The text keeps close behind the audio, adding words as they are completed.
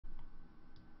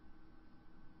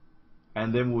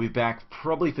and then we'll be back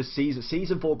probably for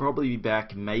season 4. Probably be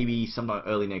back maybe sometime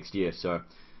early next year. So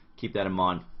keep that in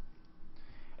mind.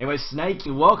 Anyway, Snake,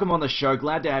 welcome on the show.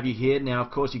 Glad to have you here. Now,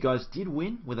 of course, you guys did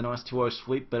win with a nice 2-0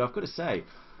 sweep, but I've got to say,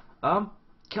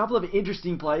 couple of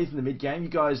interesting plays in the mid game. You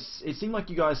guys, it seemed like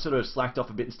you guys sort of slacked off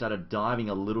a bit and started diving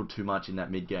a little too much in that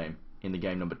mid game in the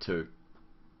game number 2.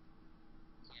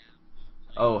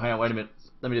 Oh, hang on, wait a minute.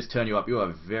 Let me just turn you up. You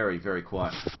are very, very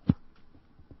quiet.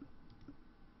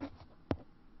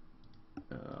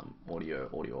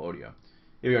 Audio.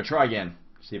 Here we go. Try again.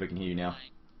 See if I can hear you now.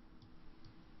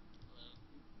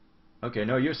 Okay,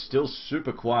 no, you're still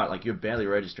super quiet. Like you're barely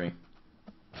registering.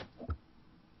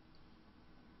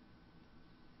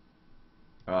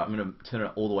 Alright, I'm going to turn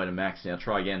it all the way to max now.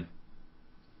 Try again.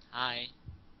 Hi.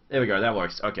 There we go, that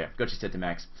works. Okay, got you set to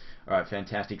max. Alright,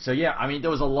 fantastic. So yeah, I mean,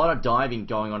 there was a lot of diving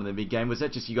going on in the mid game. Was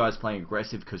that just you guys playing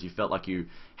aggressive because you felt like you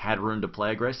had room to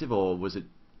play aggressive, or was it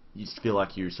you just feel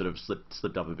like you sort of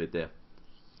slipped up a bit there?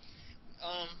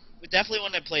 We definitely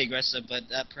want to play aggressive, but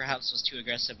that perhaps was too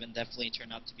aggressive and definitely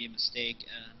turned out to be a mistake.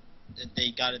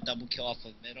 They got a double kill off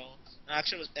of middle.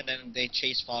 Actually, and then they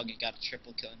chased Fog and got a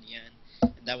triple kill in the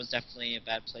end. And that was definitely a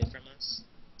bad play from us.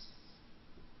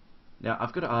 Now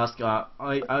I've got to ask.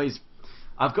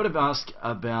 I've got to ask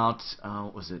about.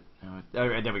 What was it? Oh,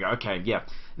 there we go. Okay, yeah.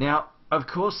 Now, of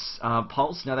course,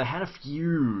 Pulse. Now they had a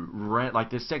few like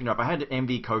the second up. I had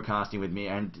MV co-casting with me,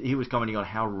 and he was commenting on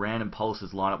how random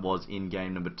Pulse's lineup was in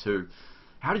game number 2.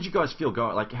 How did you guys feel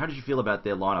going? Like, how did you feel about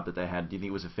their lineup that they had? Do you think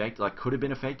it was effective? Like, could have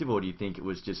been effective, or do you think it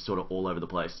was just sort of all over the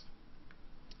place?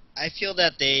 I feel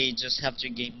that they just have to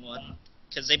game 1,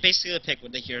 because they basically picked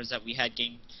with the heroes that we had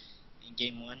in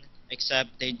game 1, except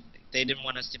they didn't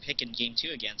want us to pick in game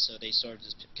 2 again, so they sort of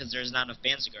just, because there's not enough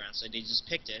bands to go around, so they just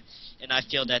picked it, and I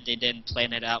feel that they didn't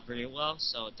plan it out very well,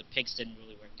 so the picks didn't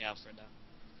really work out for them.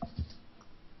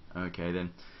 Okay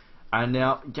then. And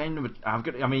now game number,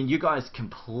 I mean, you guys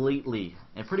completely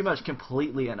and pretty much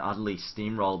completely and utterly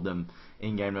steamrolled them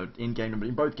in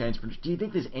both games. Do you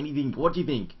think there's anything? What do you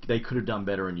think they could have done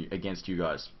better against you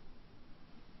guys?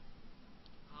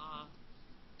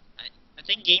 I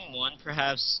think game 1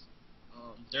 perhaps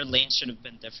their lanes should have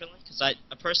been differently, because I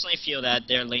personally feel that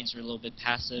their lanes were a little bit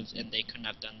passive and they couldn't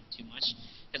have done too much.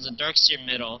 Because the Darkseer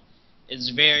middle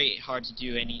is very hard to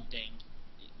do anything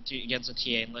against a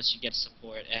TA unless you get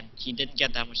support, and he didn't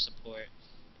get that much support.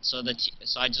 So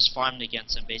I just farmed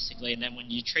against him basically, and then when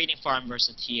you're trading farm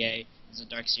versus a TA as a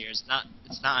Darkseer, it's not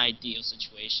an ideal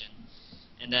situation.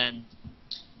 And then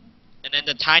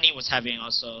the Tiny was having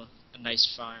also a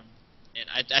nice farm. And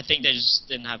I think they just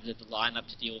didn't have the lineup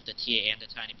to deal with the TA and the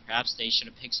Tiny. Perhaps they should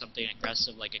have picked something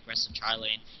aggressive, like aggressive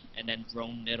tri-lane, and then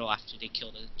roam middle after they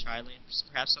kill the tri-lane.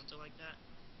 Perhaps something like that.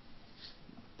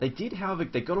 They did, however,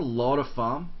 they got a lot of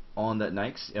farm on that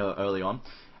Nakes early on.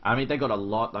 I mean, they got a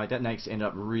lot, like that Nakes ended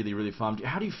up really, really farmed.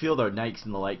 How do you feel, though, Nakes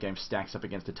in the late game stacks up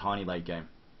against a Tiny late game?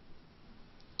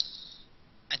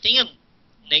 I think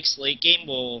a Nakes late game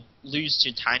will lose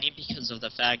to Tiny because of the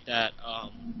fact that,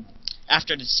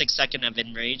 after the 6 second of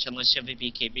Enrage, unless you have a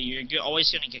BKB, you're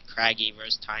always going to get Craggy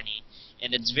versus Tiny.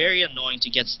 And it's very annoying to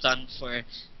get stunned for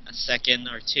a second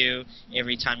or two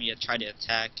every time you try to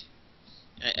attack.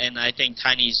 And I think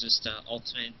Tiny is just the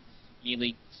ultimate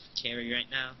melee carry right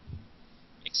now.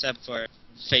 Except for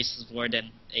Faceless Ward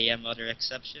and AM other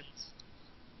exceptions.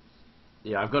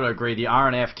 Yeah, I've got to agree. The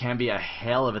RNF can be a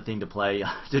hell of a thing to play,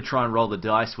 to try and roll the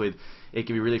dice with. It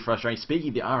can be really frustrating. Speaking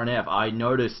of the RNF, I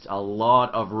noticed a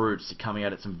lot of roots coming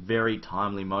out at some very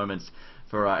timely moments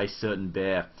for a certain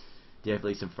bear.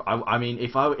 Definitely some. I mean,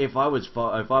 if I was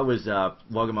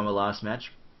Wogga Mama last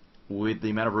match, with the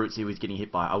amount of roots he was getting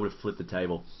hit by, I would have flipped the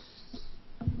table.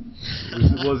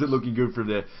 It wasn't looking good from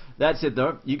there. That's it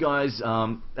though. You guys,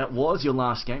 that was your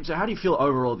last game. So how do you feel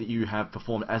overall that you have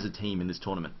performed as a team in this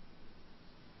tournament?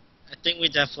 I think we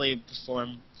definitely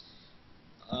performed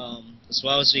as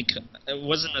well as we could. It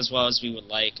wasn't as well as we would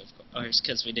like, of course,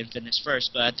 because we didn't finish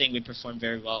first, but I think we performed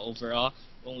very well overall.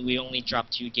 We only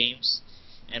dropped 2 games,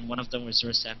 and one of them was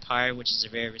versus Empire, which is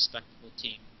a very respectable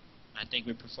team. I think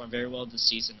we performed very well this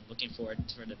season. I'm looking forward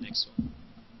for the next one.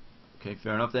 Okay,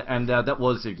 fair enough. And that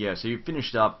was, yeah, so you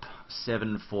finished up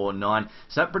 7-4-9.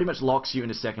 So that pretty much locks you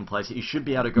into second place. You should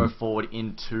be able to go forward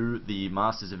into the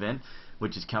Masters event,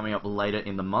 which is coming up later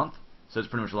in the month. So it's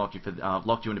pretty much locked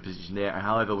you into position there.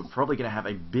 However, we're probably going to have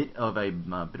a bit of a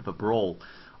brawl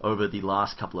over the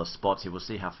last couple of spots here. We'll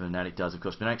see how Fnatic does. Of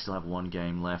course, Fnatic still have 1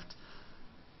 game left.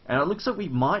 And it looks like we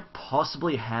might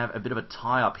possibly have a bit of a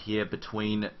tie-up here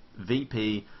between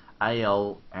VP,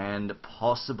 AL, and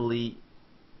possibly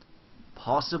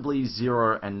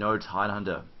Zero and no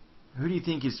Tidehunter. Who do you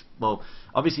think is, well,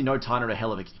 obviously No Time are a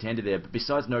hell of a contender there, but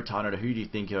besides No Time, who do you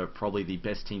think are probably the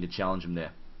best team to challenge them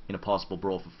there in a possible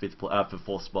brawl for for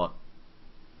fourth spot?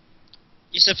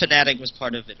 You said Fnatic was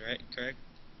part of it, right? Correct?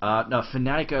 No,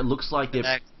 Fnatic looks like they're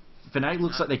Fnatic. Fnatic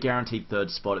looks like they're guaranteed third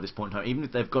spot at this point in time, even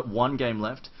if they've got one game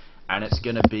left, and it's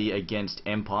going to be against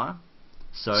Empire.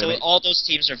 So All those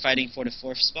teams are fighting for the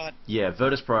fourth spot? yeah,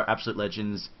 Virtus Pro, Absolute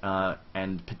Legends,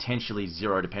 and potentially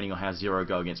Zero, depending on how Zero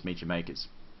go against Meet Your Makers.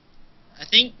 I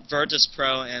think Virtus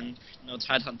Pro and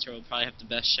Tidehunter will probably have the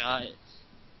best shot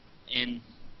in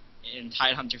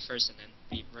Tidehunter first and then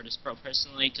beat Virtus Pro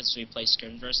personally because we play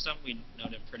Scrim versus them. We know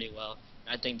them pretty well.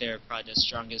 I think they're probably the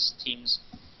strongest teams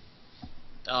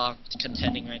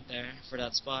contending right there for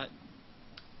that spot.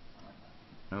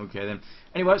 Okay then.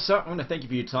 Anyway, so I'm going to thank you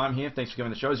for your time here. Thanks for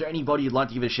coming on the show. Is there anybody you'd like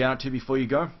to give a shout out to before you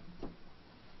go?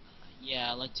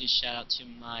 Yeah, I'd like to shout out to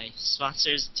my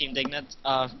sponsors, Team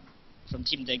from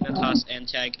Team Dignitas,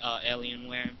 Antag,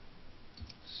 Alienware,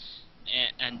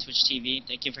 and Twitch TV.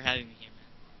 Thank you for having me here,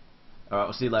 man. Alright,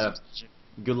 we'll see you later.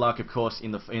 Good luck, of course,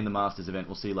 in the Masters event.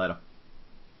 We'll see you later.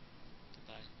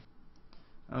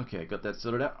 Goodbye. Okay, got that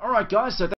sorted out. Alright guys, so